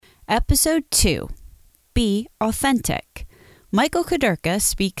Episode 2, Be Authentic. Michael Kudirka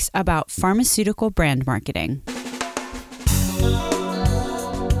speaks about pharmaceutical brand marketing.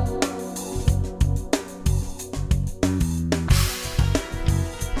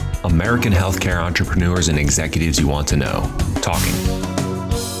 American healthcare entrepreneurs and executives you want to know. Talking.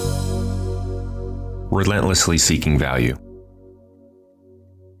 Relentlessly seeking value.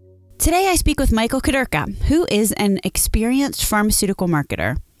 Today I speak with Michael Kudirka, who is an experienced pharmaceutical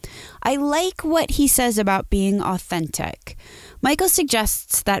marketer. I like what he says about being authentic. Michael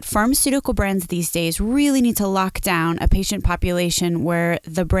suggests that pharmaceutical brands these days really need to lock down a patient population where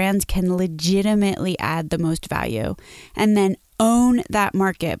the brand can legitimately add the most value, and then own that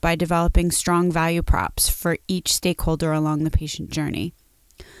market by developing strong value props for each stakeholder along the patient journey.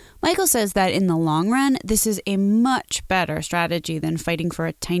 Michael says that in the long run, this is a much better strategy than fighting for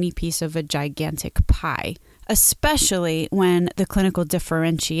a tiny piece of a gigantic pie, especially when the clinical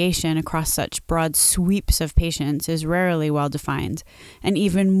differentiation across such broad sweeps of patients is rarely well defined, and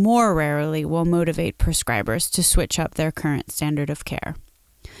even more rarely will motivate prescribers to switch up their current standard of care.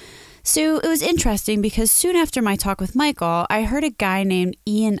 So it was interesting because soon after my talk with Michael, I heard a guy named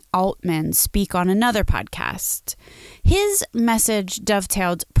Ian Altman speak on another podcast. His message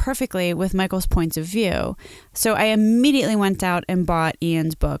dovetailed perfectly with Michael's points of view, so I immediately went out and bought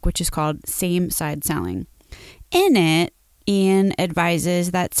Ian's book, which is called Same Side Selling. In it, Ian advises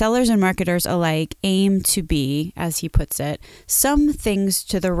that sellers and marketers alike aim to be, as he puts it, some things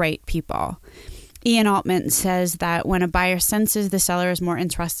to the right people. Ian Altman says that when a buyer senses the seller is more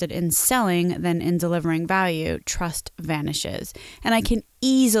interested in selling than in delivering value, trust vanishes. And I can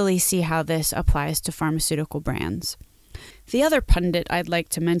easily see how this applies to pharmaceutical brands. The other pundit I'd like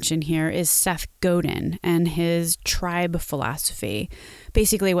to mention here is Seth Godin and his tribe philosophy.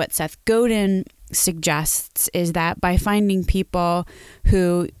 Basically, what Seth Godin suggests is that by finding people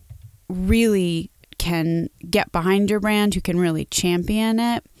who really can get behind your brand, who can really champion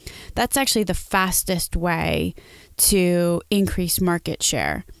it, that's actually the fastest way to increase market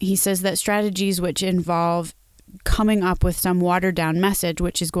share. He says that strategies which involve coming up with some watered down message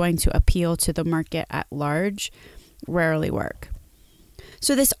which is going to appeal to the market at large rarely work.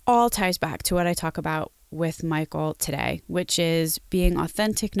 So this all ties back to what I talk about with Michael today, which is being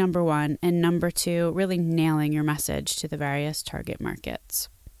authentic, number one, and number two, really nailing your message to the various target markets.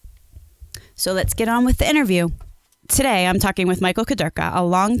 So let's get on with the interview. Today, I'm talking with Michael Kudirka, a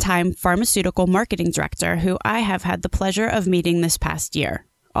longtime pharmaceutical marketing director who I have had the pleasure of meeting this past year.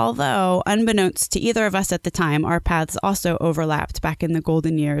 Although, unbeknownst to either of us at the time, our paths also overlapped back in the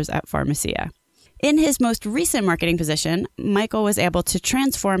golden years at Pharmacia. In his most recent marketing position, Michael was able to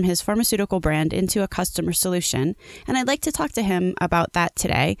transform his pharmaceutical brand into a customer solution, and I'd like to talk to him about that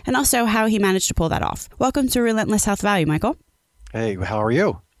today, and also how he managed to pull that off. Welcome to Relentless Health Value, Michael. Hey, how are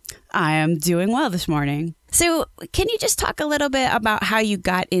you? I am doing well this morning. So can you just talk a little bit about how you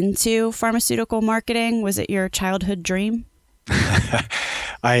got into pharmaceutical marketing? Was it your childhood dream?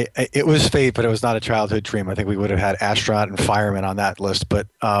 It was fate, but it was not a childhood dream. I think we would have had astronaut and fireman on that list. But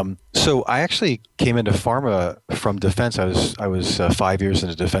so I actually came into pharma from defense. I was 5 years in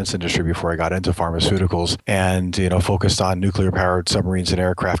the defense industry before I got into pharmaceuticals, and focused on nuclear-powered submarines and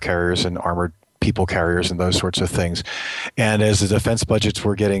aircraft carriers and armored people carriers and those sorts of things. And as the defense budgets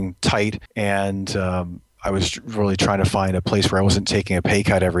were getting tight, and I was really trying to find a place where I wasn't taking a pay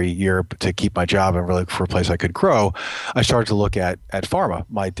cut every year to keep my job and really for a place I could grow, I started to look at pharma.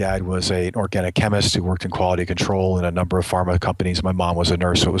 My dad was an organic chemist who worked in quality control in a number of pharma companies. My mom was a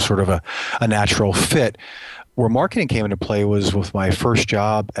nurse, so it was sort of a natural fit. Where marketing came into play was with my first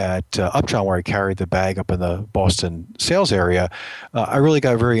job at Upjohn, where I carried the bag up in the Boston sales area. I really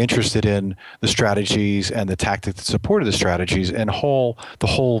got very interested in the strategies and the tactics that supported the strategies and the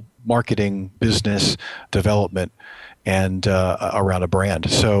whole marketing business development and around a brand.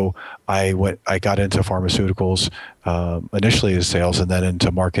 So I got into pharmaceuticals initially as sales and then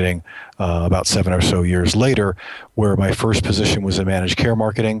into marketing about 7 or so years later, where my first position was in managed care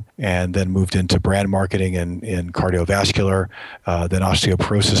marketing and then moved into brand marketing in cardiovascular, then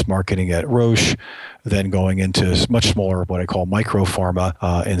osteoporosis marketing at Roche, then going into much smaller, what I call micro pharma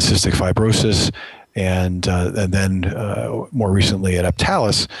in cystic fibrosis, and then more recently at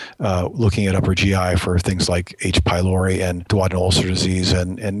Aptalis, looking at upper GI for things like H. pylori and duodenal ulcer disease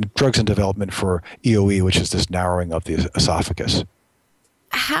and drugs in development for EOE, which is this narrowing of the esophagus.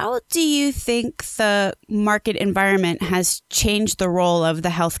 How do you think the market environment has changed the role of the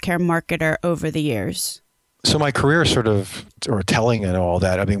healthcare marketer over the years? So my career or telling and all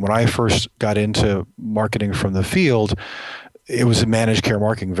that, I mean, when I first got into marketing from the field, it was a managed care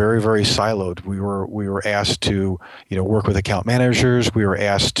marketing, very, very siloed. We were asked to, work with account managers. We were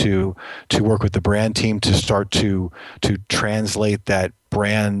asked to work with the brand team to start to translate that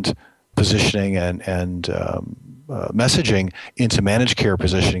brand positioning and messaging into managed care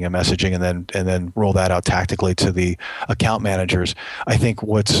positioning and messaging, and then roll that out tactically to the account managers. I think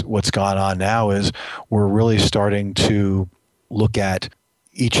what's gone on now is we're really starting to look at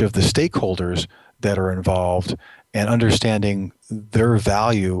each of the stakeholders that are involved and understanding their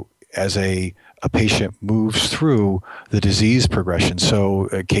value as a patient moves through the disease progression. So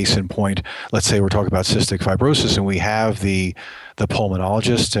a case in point, let's say we're talking about cystic fibrosis, and we have the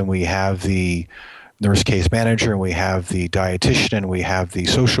pulmonologist, and we have the nurse case manager, and we have the dietitian, and we have the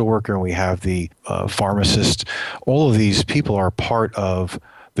social worker, and we have the pharmacist. All of these people are part of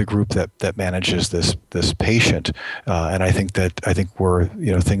the group that manages this patient, and I think where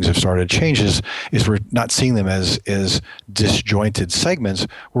things have started to change is we're not seeing them as disjointed segments.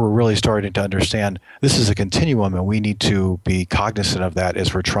 We're really starting to understand this is a continuum, and we need to be cognizant of that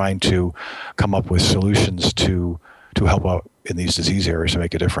as we're trying to come up with solutions to help out in these disease areas to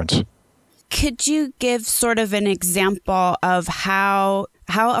make a difference. Could you give sort of an example of how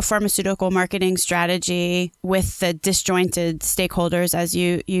a pharmaceutical marketing strategy with the disjointed stakeholders, as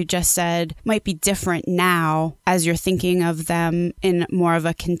you just said, might be different now as you're thinking of them in more of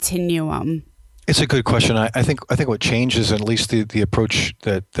a continuum? It's a good question. I think what changes, at least the approach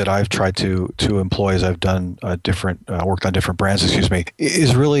that I've tried to employ as I've done worked on different brands,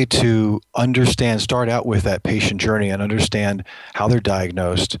 is really to start out with that patient journey and understand how they're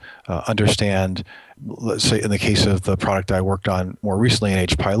diagnosed, understand, let's say in the case of the product I worked on more recently in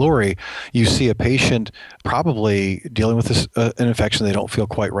H. pylori, you see a patient probably dealing with an infection. They don't feel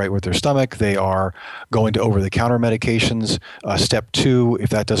quite right with their stomach. They are going to over-the-counter medications. Step 2, if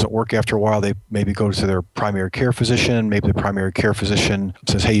that doesn't work after a while, they maybe go to their primary care physician. Maybe the primary care physician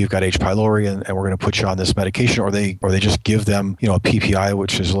says, hey, you've got H. pylori, and we're going to put you on this medication. Or they just give them a PPI,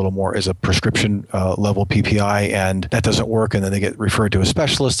 which is a little more is a prescription level PPI, and that doesn't work. And then they get referred to a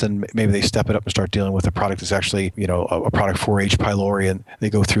specialist, and maybe they step it up and start dealing with a product that's actually, a product for H. pylori, and they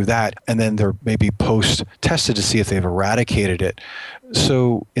go through that, and then they're maybe post-tested to see if they've eradicated it.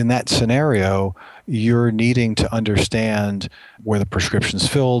 So in that scenario, you're needing to understand where the prescription's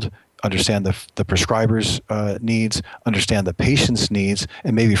filled, understand the prescriber's needs, understand the patient's needs,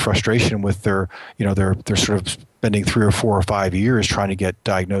 and maybe frustration with their sort of spending 3 or 4 or 5 years trying to get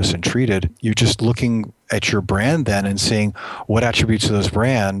diagnosed and treated. You're just looking at your brand then and seeing what attributes of this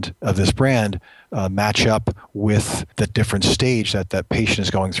brand match up with the different stage that patient is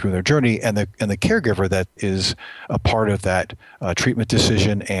going through their journey, and the caregiver that is a part of that treatment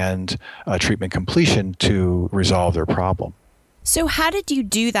decision and treatment completion to resolve their problem. So how did you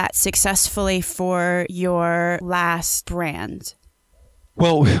do that successfully for your last brand?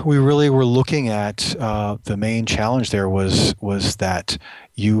 Well, we really were looking at the main challenge there was that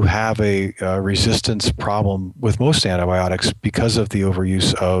you have a resistance problem with most antibiotics because of the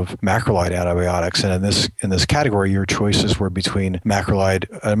overuse of macrolide antibiotics. And in this category, your choices were between a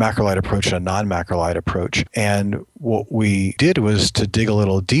macrolide approach and a non-macrolide approach. And what we did was to dig a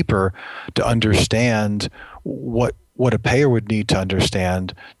little deeper to understand what a payer would need to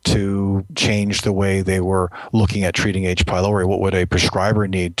understand to change the way they were looking at treating H. pylori. What would a prescriber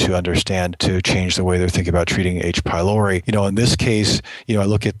need to understand to change the way they're thinking about treating H. pylori? In this case, I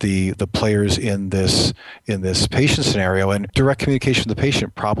look at the players in this patient scenario, and direct communication with the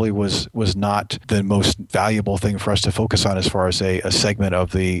patient probably was not the most valuable thing for us to focus on as far as a segment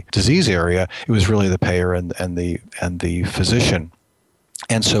of the disease area. It was really the payer and the physician.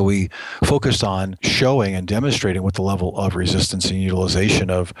 And so we focused on showing and demonstrating what the level of resistance and utilization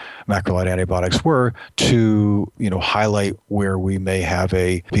of macrolide antibiotics were to, highlight where we may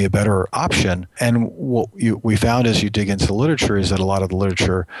be a better option. And what we found as you dig into the literature is that a lot of the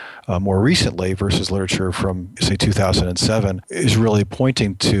literature more recently versus literature from, say, 2007 is really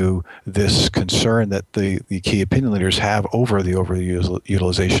pointing to this concern that the key opinion leaders have over the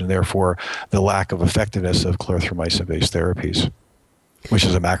overutilization, therefore the lack of effectiveness of clarithromycin-based therapies, which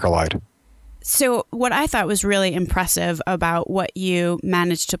is a macrolide. So what I thought was really impressive about what you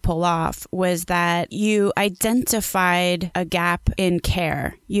managed to pull off was that you identified a gap in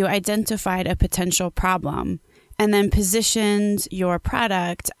care. You identified a potential problem and then positioned your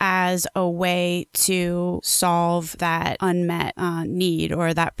product as a way to solve that unmet need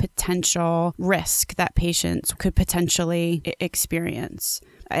or that potential risk that patients could potentially experience.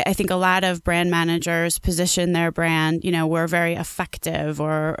 I think a lot of brand managers position their brand, we're very effective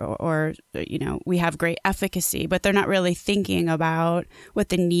or we have great efficacy, but they're not really thinking about what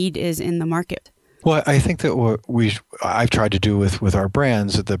the need is in the market. Well, I think that what I've tried to do with our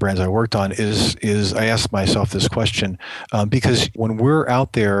brands, the brands I worked on, is I ask myself this question because when we're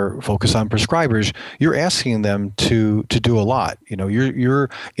out there focused on prescribers, you're asking them to do a lot. You're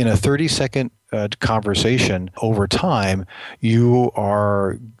in a 30-second conversation. Over time, you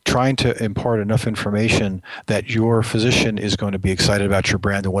are trying to impart enough information that your physician is going to be excited about your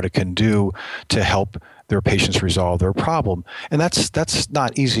brand and what it can do to help their patients resolve their problem. And that's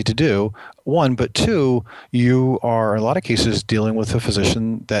not easy to do, one, but two, you are in a lot of cases dealing with a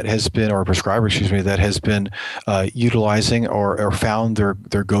physician that has been, or a prescriber, that has been utilizing or found their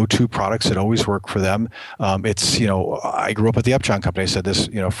go-to products that always work for them. I grew up at the Upjohn Company. I said this,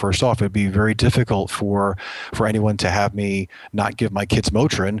 first off, it'd be very difficult for anyone to have me not give my kids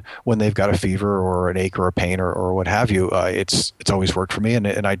Motrin when they've got a fever or an ache or a pain or what have you. It's always worked for me, and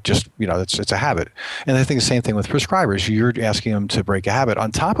I just, it's a habit. And I think the same thing with prescribers. You're asking them to break a habit.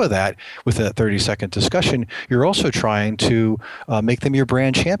 On top of that, with that 30-second discussion, you're also trying to make them your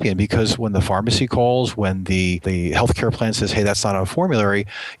brand champion, because when the pharmacy calls, when the healthcare plan says, hey, that's not on formulary,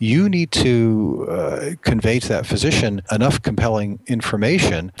 you need to convey to that physician enough compelling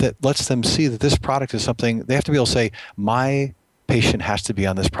information that lets them see that this product is something they have to be able to say, my patient has to be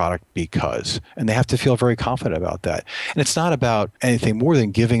on this product because, and they have to feel very confident about that. And it's not about anything more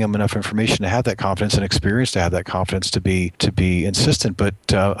than giving them enough information to have that confidence and experience to have that confidence to be insistent. But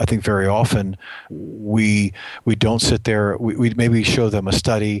I think very often we don't sit there. We maybe show them a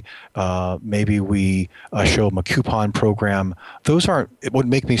study, maybe we show them a coupon program. It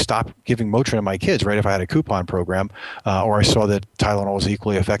wouldn't make me stop giving Motrin to my kids, right? If I had a coupon program, or I saw that Tylenol was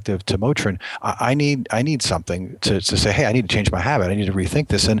equally effective to Motrin, I need something to say, hey, I need to change my habit. I need to rethink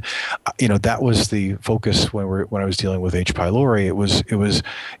this. And that was the focus when I was dealing with H. pylori. It was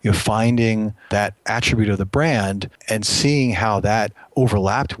finding that attribute of the brand and seeing how that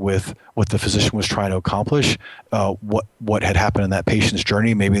overlapped with what the physician was trying to accomplish, what had happened in that patient's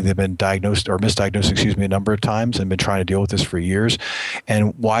journey. Maybe they've been diagnosed or misdiagnosed, a number of times and been trying to deal with this for years.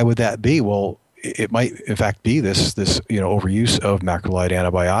 And why would that be? Well, it might in fact be this overuse of macrolide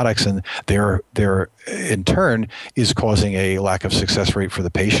antibiotics, and there in turn is causing a lack of success rate for the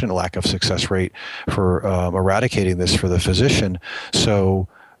patient, a lack of success rate for eradicating this for the physician. So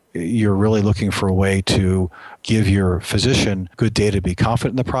you're really looking for a way to give your physician good data to be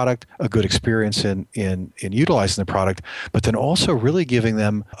confident in the product, a good experience in utilizing the product, but then also really giving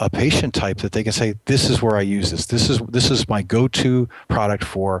them a patient type that they can say, this is where I use this. This is my go-to product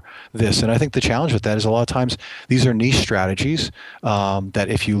for this. And I think the challenge with that is a lot of times these are niche strategies that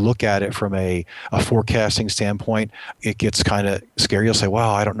if you look at it from a forecasting standpoint, it gets kind of scary. You'll say,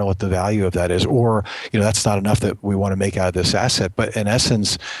 wow, I don't know what the value of that is. Or, that's not enough that we want to make out of this asset. But in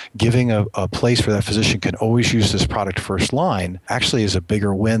essence, giving a place where that physician can always use this product first line actually is a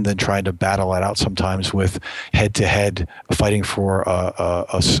bigger win than trying to battle it out sometimes with head-to-head fighting for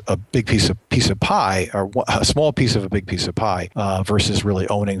a big piece of pie, or a small piece of a big piece of pie, versus really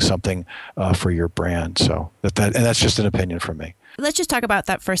owning something for your brand. So and that's just an opinion from me. Let's just talk about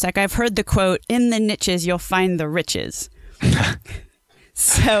that for a sec. I've heard the quote, in the niches, you'll find the riches.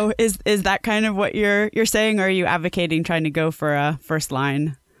 So is that kind of what you're saying, or are you advocating trying to go for a first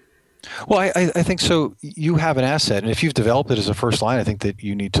line? Well, I think so. You have an asset, and if you've developed it as a first line, I think that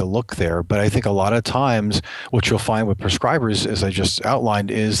you need to look there. But I think a lot of times what you'll find with prescribers, as I just outlined,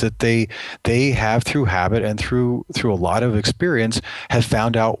 is that they have, through habit and through a lot of experience, have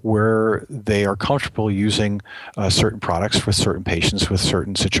found out where they are comfortable using certain products for certain patients with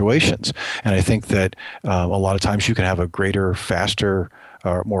certain situations. And I think that a lot of times you can have a greater, faster,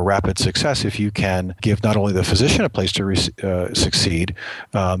 or more rapid success if you can give not only the physician a place to succeed,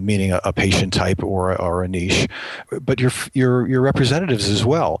 meaning a patient type or a niche, but your representatives as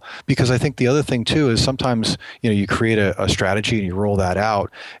well. Because I think the other thing too is sometimes you create a strategy and you roll that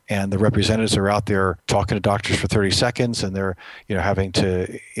out, and the representatives are out there talking to doctors for 30 seconds, and they're having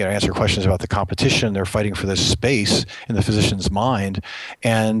to answer questions about the competition. They're fighting for this space in the physician's mind,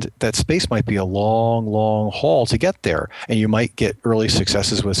 and that space might be a long, long haul to get there. And you might get early successes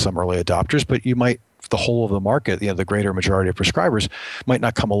with some early adopters, but you might, the whole of the market, the greater majority of prescribers might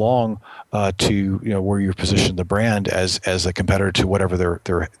not come along to where you position the brand as a competitor to whatever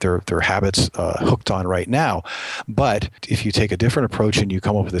their habits hooked on right now. But if you take a different approach and you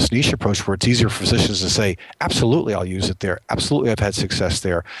come up with this niche approach where it's easier for physicians to say, absolutely, I'll use it there. Absolutely, I've had success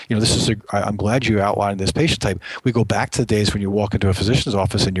there. I'm glad you outlined this patient type. We go back to the days when you walk into a physician's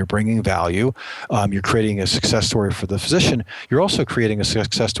office and you're bringing value. You're creating a success story for the physician. You're also creating a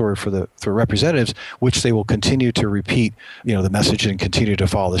success story for the representatives, which they will continue to repeat, the message and continue to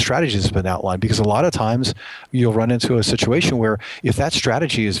follow the strategy that's been outlined. Because a lot of times you'll run into a situation where if that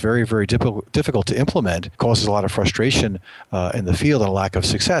strategy is very, very difficult to implement, causes a lot of frustration in the field and a lack of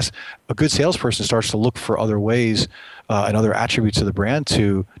success, a good salesperson starts to look for other ways and other attributes of the brand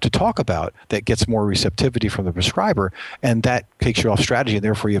to talk about that gets more receptivity from the prescriber, and that takes you off strategy, and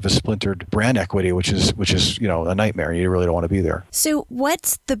therefore you have a splintered brand equity, which is a nightmare. You really don't want to be there. So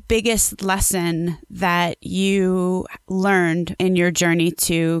what's the biggest lesson that you learned in your journey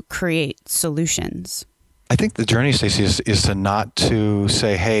to create solutions? I think the journey, Stacey, is to not to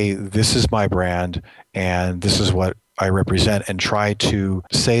say, hey, this is my brand and this is what I represent, and try to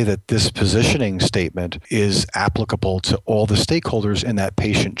say that this positioning statement is applicable to all the stakeholders in that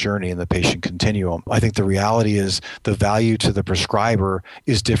patient journey and the patient continuum. I think the reality is the value to the prescriber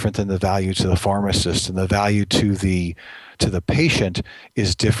is different than the value to the pharmacist, and the value to the patient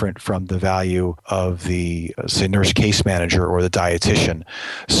is different from the value of the, say, nurse case manager or the dietitian.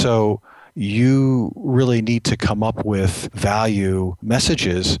 So you really need to come up with value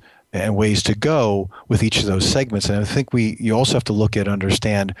messages and ways to go with each of those segments. And I think you also have to look at,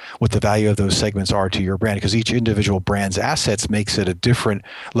 understand what the value of those segments are to your brand, because each individual brand's assets makes it a different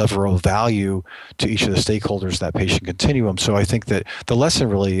level of value to each of the stakeholders in that patient continuum. So I think that the lesson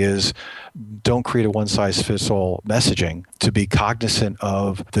really is, don't create a one-size-fits-all messaging, to be cognizant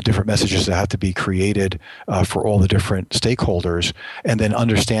of the different messages that have to be created for all the different stakeholders, and then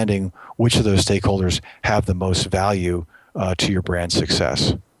understanding which of those stakeholders have the most value to your brand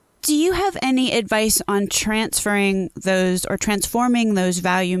success. Do you have any advice on transferring those or transforming those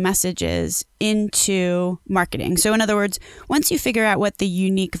value messages into marketing? So in other words, once you figure out what the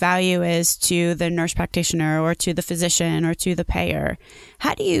unique value is to the nurse practitioner or to the physician or to the payer,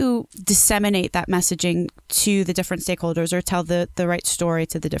 how do you disseminate that messaging to the different stakeholders or tell the right story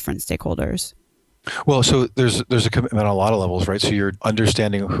to the different stakeholders? Well, so there's a commitment on a lot of levels, right? So you're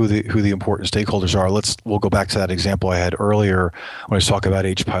understanding who the important stakeholders are. We'll go back to that example I had earlier when I was talking about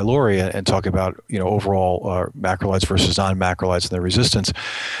H. pylori and talk about overall macrolides versus non-macrolides and their resistance.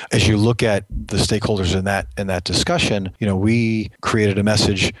 As you look at the stakeholders in that discussion, we created a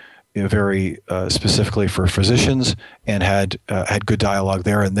message very specifically for physicians and had good dialogue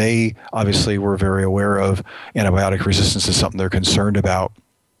there, and they obviously were very aware of antibiotic resistance as something they're concerned about.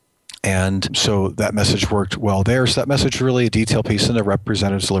 And so that message worked well there. So that message was really a detailed piece, and the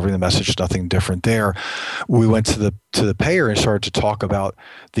representatives delivering the message, nothing different there. We went to the payer and started to talk about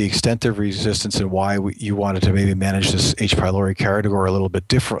the extent of resistance and why you wanted to maybe manage this H. pylori category a little bit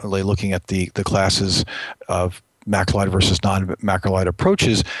differently, looking at the classes of macrolide versus non-macrolide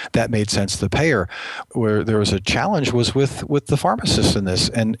approaches. That made sense to the payer. Where there was a challenge was with the pharmacist in this,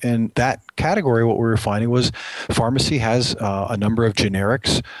 and that category, what we were finding was pharmacy has a number of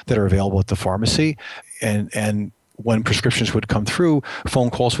generics that are available at the pharmacy, and when prescriptions would come through,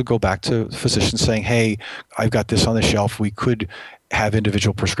 phone calls would go back to physicians saying, hey, I've got this on the shelf. We could have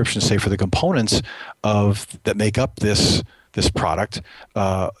individual prescriptions, say, for the components that make up this product,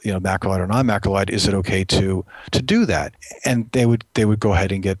 macrolide or non-macrolide. Is it okay to do that? And they would go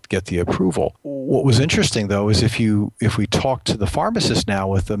ahead and get the approval. What was interesting, though, is if we talked to the pharmacist now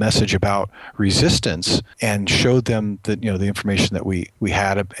with a message about resistance and showed them the information that we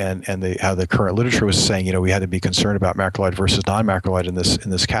had and how the current literature was saying, we had to be concerned about macrolide versus non-macrolide in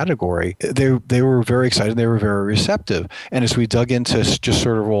this category, they were very excited. They were very receptive. And as we dug into just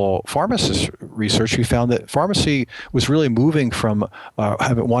sort of all pharmacist research, we found that pharmacy was really moving from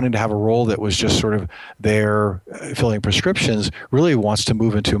wanting to have a role that was just sort of there filling prescriptions, really wants to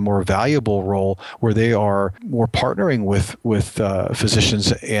move into a more valuable role where they are more partnering with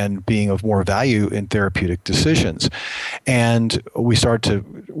physicians and being of more value in therapeutic decisions. And we started to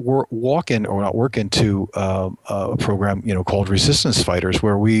work into a program called Resistance Fighters,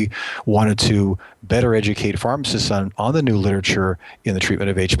 where we wanted to better educate pharmacists on the new literature in the treatment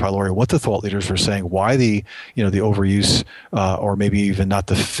of H. pylori, what the thought leaders were saying, why the overuse or maybe even not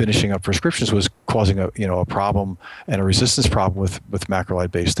the finishing up prescriptions was causing a problem and a resistance problem with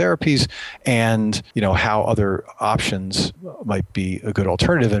macrolide-based therapies, and how other options might be a good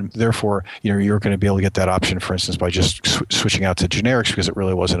alternative, and therefore you're going to be able to get that option, for instance, by just switching out to generics because it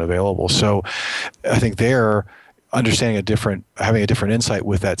really wasn't available. So I think having a different insight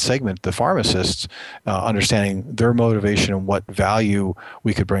with that segment, the pharmacists, understanding their motivation and what value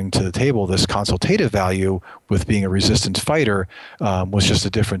we could bring to the table, this consultative value with being a resistance fighter, was just a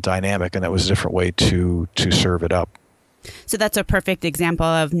different dynamic, and that was a different way to serve it up. So that's a perfect example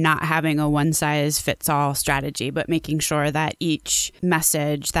of not having a one-size-fits-all strategy, but making sure that each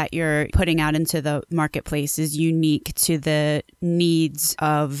message that you're putting out into the marketplace is unique to the needs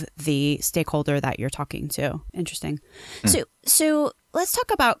of the stakeholder that you're talking to. Interesting. So let's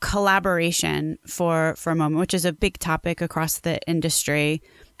talk about collaboration for a moment, which is a big topic across the industry.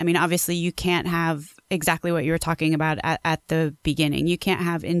 I mean, obviously, you can't have exactly what you were talking about at the beginning. You can't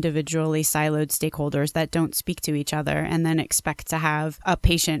have individually siloed stakeholders that don't speak to each other and then expect to have a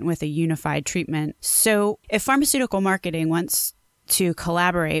patient with a unified treatment. So if pharmaceutical marketing wants to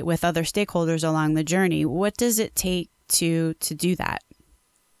collaborate with other stakeholders along the journey, what does it take to do that?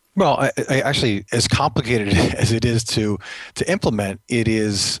 Well, I actually, as complicated as it is to implement, it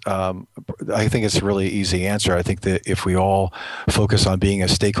is. I think it's a really easy answer. I think that if we all focus on being a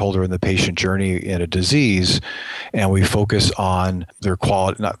stakeholder in the patient journey in a disease, and we focus on their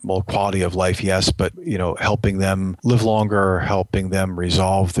quality of life, yes, but helping them live longer, helping them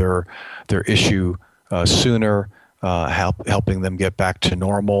resolve their issue sooner, helping them get back to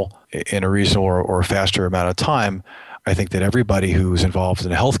normal in a reasonable or faster amount of time. I think that everybody who's involved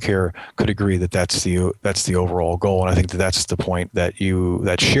in healthcare could agree that that's the overall goal, and I think that's the point that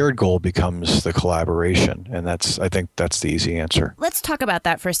shared goal becomes the collaboration, and I think that's the easy answer. Let's talk about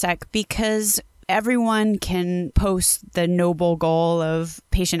that for a sec, because everyone can post the noble goal of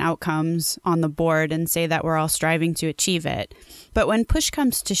patient outcomes on the board and say that we're all striving to achieve it, but when push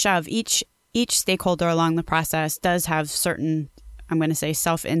comes to shove, each stakeholder along the process does have certain, I'm going to say,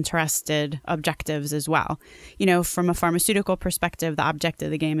 self-interested objectives as well. From a pharmaceutical perspective, the object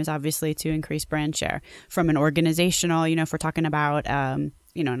of the game is obviously to increase brand share. From an organizational, if we're talking about, an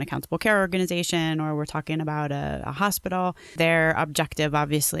accountable care organization, or we're talking about a hospital, their objective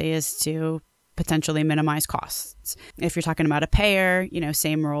obviously is to potentially minimize costs. If you're talking about a payer,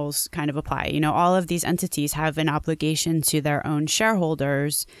 same rules kind of apply. All of these entities have an obligation to their own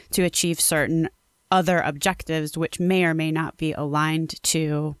shareholders to achieve certain other objectives, which may or may not be aligned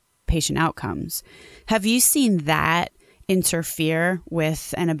to patient outcomes. Have you seen that interfere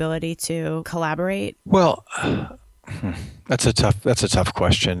with an ability to collaborate? Well, that's a tough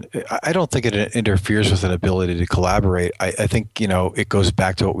question. I don't think it interferes with an ability to collaborate. I think, it goes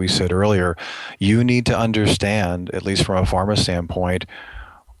back to what we said earlier. You need to understand, at least from a pharma standpoint,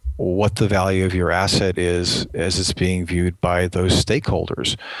 what the value of your asset is as it's being viewed by those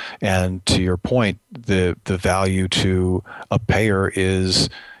stakeholders. And to your point, the value to a payer is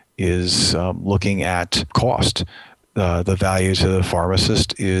looking at cost. The value to the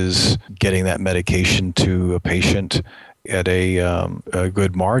pharmacist is getting that medication to a patient at a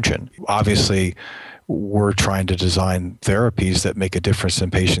good margin. Obviously, we're trying to design therapies that make a difference in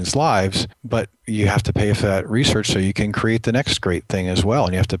patients' lives, but you have to pay for that research so you can create the next great thing as well.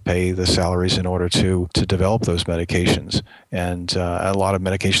 And you have to pay the salaries in order to develop those medications. And a lot of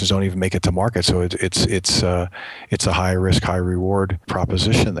medications don't even make it to market. So it's a high risk, high reward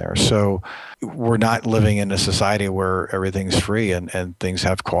proposition there. So we're not living in a society where everything's free and things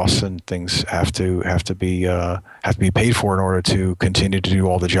have costs and things have to be paid for in order to continue to do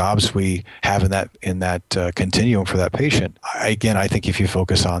all the jobs we have in that continuum for that patient. Again, I think if you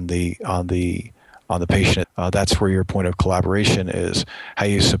focus on the patient, that's where your point of collaboration is. How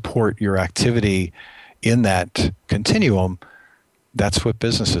you support your activity in that continuum. That's what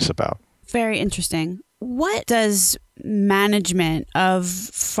business is about. Very interesting. What does management of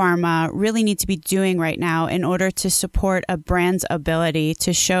pharma really need to be doing right now in order to support a brand's ability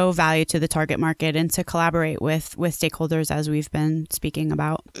to show value to the target market and to collaborate with stakeholders, as we've been speaking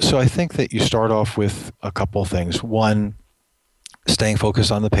about? So I think that you start off with a couple things. One, staying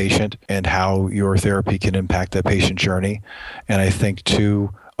focused on the patient and how your therapy can impact that patient journey. And I think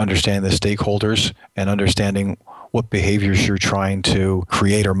two, understanding the stakeholders and understanding what behaviors you're trying to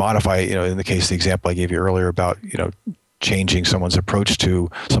create or modify. In the case of the example I gave you earlier about, changing someone's approach to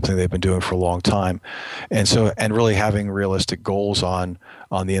something they've been doing for a long time. And really having realistic goals on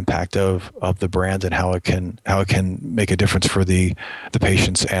the impact of the brand and how it can make a difference for the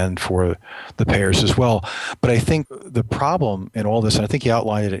patients and for the payers as well. But I think the problem in all this, and I think you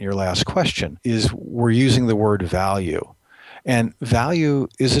outlined it in your last question, is we're using the word value. And value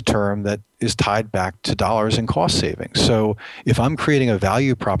is a term that is tied back to dollars and cost savings. So if I'm creating a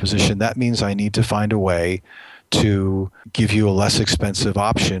value proposition, that means I need to find a way to give you a less expensive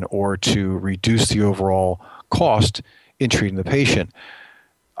option or to reduce the overall cost in treating the patient.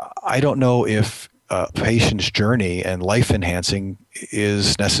 I don't know if a patient's journey and life enhancing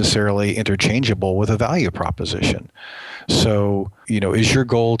is necessarily interchangeable with a value proposition. So, is your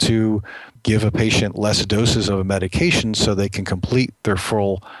goal to give a patient less doses of a medication so they can complete their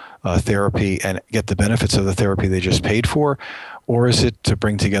full therapy and get the benefits of the therapy they just paid for? Or is it to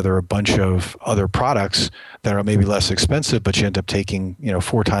bring together a bunch of other products that are maybe less expensive, but you end up taking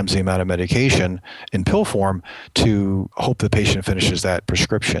 4 times the amount of medication in pill form to hope the patient finishes that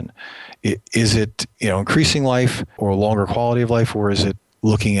prescription? Is it increasing life or longer quality of life, or is it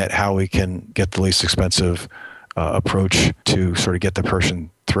looking at how we can get the least expensive approach to sort of get the person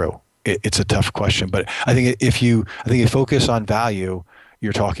through? It's a tough question, but I think if you focus on value,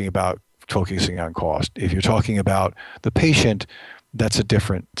 you're talking about focusing on cost. If you're talking about the patient, that's a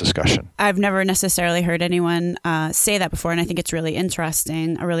different discussion. I've never necessarily heard anyone say that before, and I think it's really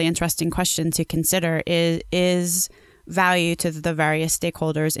interesting. A really interesting question to consider is value to the various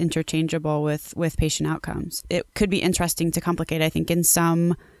stakeholders interchangeable with patient outcomes? It could be interesting to complicate. I think in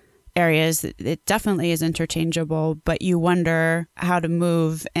some areas it definitely is interchangeable, but you wonder how to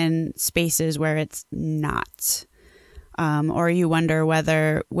move in spaces where it's not. Or you wonder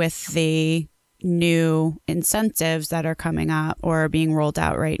whether with the new incentives that are coming up or are being rolled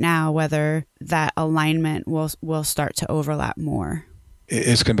out right now, whether that alignment will start to overlap more.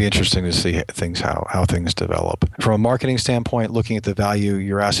 It's going to be interesting to see how things develop. From a marketing standpoint, looking at the value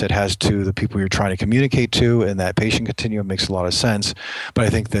your asset has to the people you're trying to communicate to, and that patient continuum makes a lot of sense. But I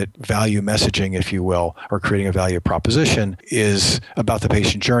think that value messaging, if you will, or creating a value proposition is about the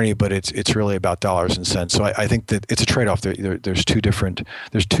patient journey, but it's really about dollars and cents. So I think that it's a trade-off. There's two different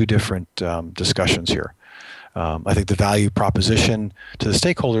discussions here. I think the value proposition to the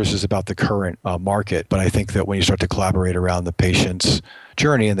stakeholders is about the current market, but I think that when you start to collaborate around the patient's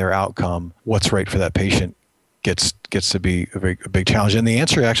journey and their outcome, what's right for that patient gets to be a big challenge. And the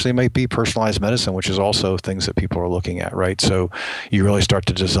answer actually might be personalized medicine, which is also things that people are looking at, right? So you really start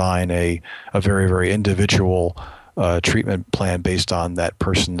to design a very, very individual treatment plan based on that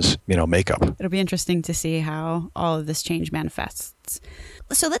person's makeup. It'll be interesting to see how all of this change manifests.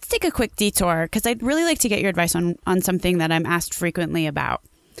 So let's take a quick detour because I'd really like to get your advice on something that I'm asked frequently about.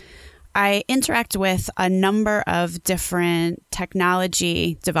 I interact with a number of different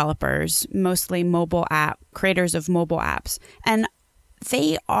technology developers, mostly creators of mobile apps, and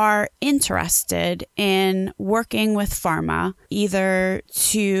they are interested in working with pharma, either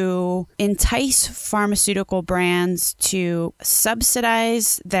to entice pharmaceutical brands to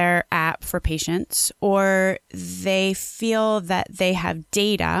subsidize their app for patients, or they feel that they have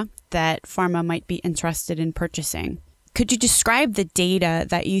data that pharma might be interested in purchasing. Could you describe the data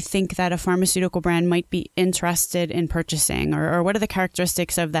that you think that a pharmaceutical brand might be interested in purchasing, or what are the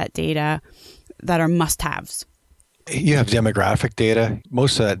characteristics of that data that are must-haves? You have demographic data.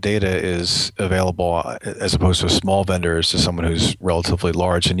 Most of that data is available as opposed to small vendors to someone who's relatively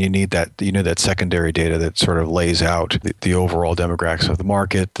large, and you need that secondary data that sort of lays out the overall demographics of the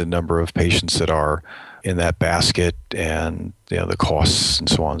market, the number of patients that are in that basket, and the costs and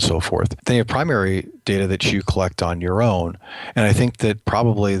so on and so forth. Then you have primary data that you collect on your own, and I think that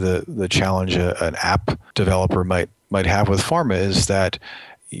probably the challenge an app developer might have with pharma is that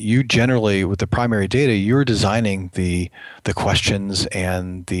you generally, with the primary data, you're designing the questions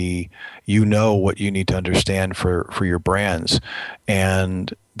and what you need to understand for your brands.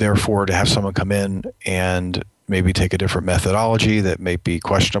 And therefore, to have someone come in and maybe take a different methodology that may be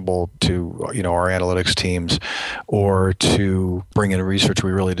questionable to our analytics teams, or to bring in research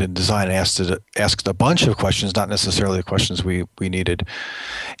we really didn't design and asked a bunch of questions, not necessarily the questions we needed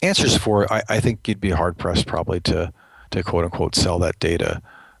answers for, I think you'd be hard pressed probably to quote unquote sell that data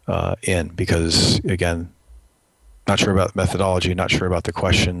in, because again, not sure about the methodology, not sure about the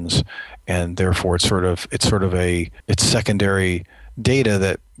questions, and therefore it's secondary data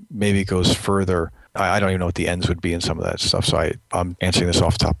that maybe goes further. I don't even know what the ends would be in some of that stuff, so I'm answering this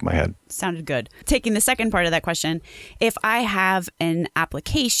off the top of my head. Sounded good. Taking the second part of that question, if I have an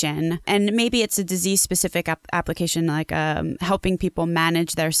application, and maybe it's a disease-specific application, like helping people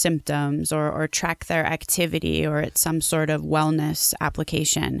manage their symptoms or track their activity, or it's some sort of wellness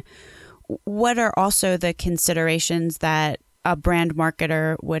application, what are also the considerations that a brand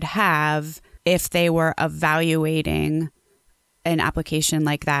marketer would have if they were evaluating an application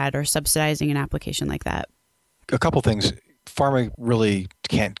like that or subsidizing an application like that? A couple things. Pharma really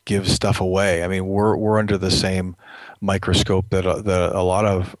can't give stuff away. I mean, we're under the same microscope that a lot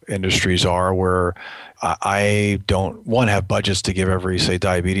of industries are, where I don't have budgets to give every, say,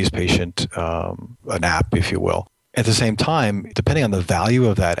 diabetes patient an app, if you will. At the same time, depending on the value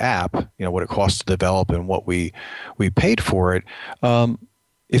of that app, what it costs to develop and what we paid for it,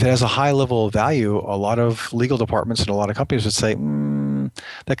 if it has a high level of value, a lot of legal departments and a lot of companies would say,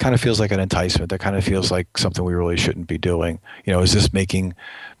 that kind of feels like an enticement. That kind of feels like something we really shouldn't be doing. Is this making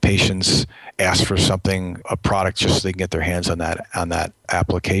patients ask for something, a product, just so they can get their hands on that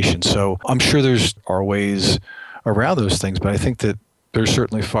application? So I'm sure are ways around those things, but I think that there's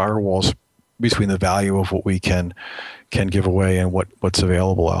certainly firewalls between the value of what we can give away and what's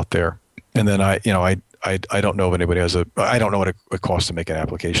available out there. And then I don't know if anybody I don't know what it costs to make an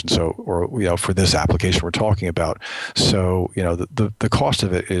application. So, or for this application we're talking about. So, the cost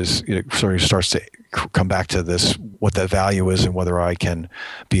of it is, sort of starts to come back to this, what that value is and whether I can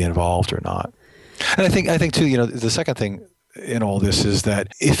be involved or not. And I think too, the second thing in all this is that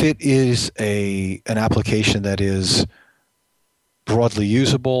if it is an application that is broadly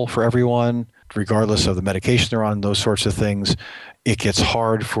usable for everyone, regardless of the medication they're on, those sorts of things, it gets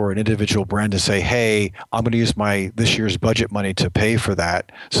hard for an individual brand to say, hey, I'm going to use this year's budget money to pay for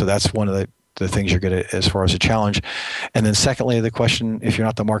that. So that's one of the things you're going to, as far as a challenge. And then secondly, the question, if you're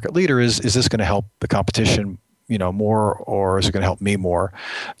not the market leader, is this going to help the competition more, or is it going to help me more?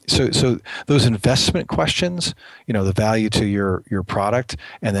 So those investment questions, the value to your product,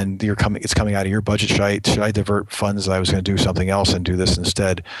 and then it's coming out of your budget. Should I divert funds that I was going to do something else and do this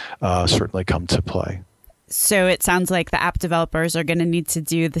instead? Certainly come to play. So it sounds like the app developers are going to need to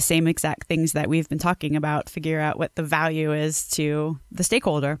do the same exact things that we've been talking about, figure out what the value is to the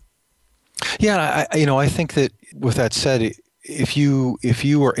stakeholder. Yeah, I think that with that said, if you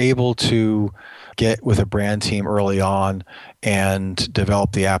were able to get with a brand team early on and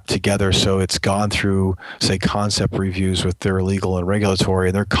develop the app together, so it's gone through, say, concept reviews with their legal and regulatory,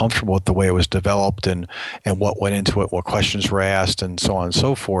 and they're comfortable with the way it was developed and what went into it, what questions were asked, and so on and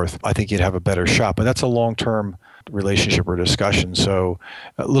so forth, I think you'd have a better shot. But that's a long-term relationship or discussion. So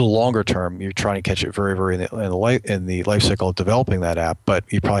a little longer term, you're trying to catch it very, very in the life cycle of developing that app, but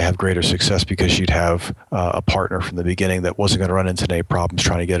you probably have greater success because you'd have a partner from the beginning that wasn't going to run into any problems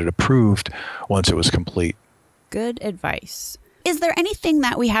trying to get it approved once it was complete. Good advice. Is there anything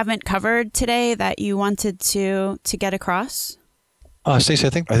that we haven't covered today that you wanted to get across? Stacey, I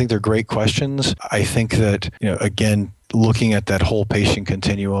think they're great questions. I think that, again, looking at that whole patient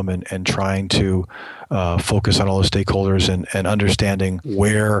continuum and trying to focus on all the stakeholders and understanding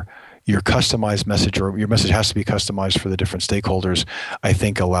where your customized message, or your message has to be customized for the different stakeholders, I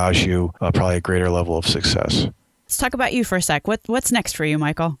think allows you probably a greater level of success. Let's talk about you for a sec. What's next for you,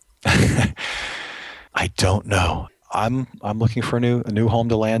 Michael? I don't know. I'm looking for a new home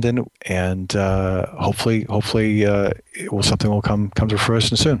to land in, and hopefully something will come to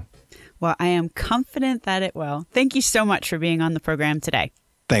fruition soon. Well, I am confident that it will. Thank you so much for being on the program today.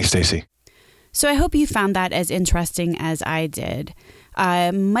 Thanks, Stacey. So I hope you found that as interesting as I did.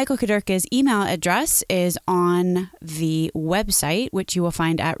 Michael Kuderka's email address is on the website, which you will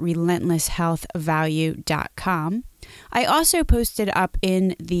find at relentlesshealthvalue.com. I also posted up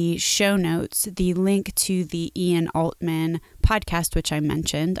in the show notes the link to the Ian Altman podcast, which I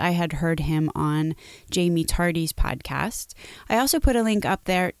mentioned. I had heard him on Jamie Tardy's podcast. I also put a link up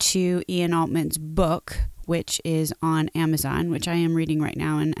there to Ian Altman's book, which is on Amazon, which I am reading right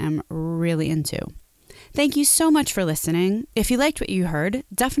now and am really into. Thank you so much for listening. If you liked what you heard,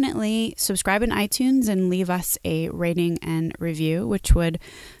 definitely subscribe in iTunes and leave us a rating and review, which would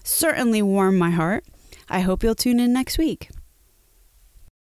certainly warm my heart. I hope you'll tune in next week.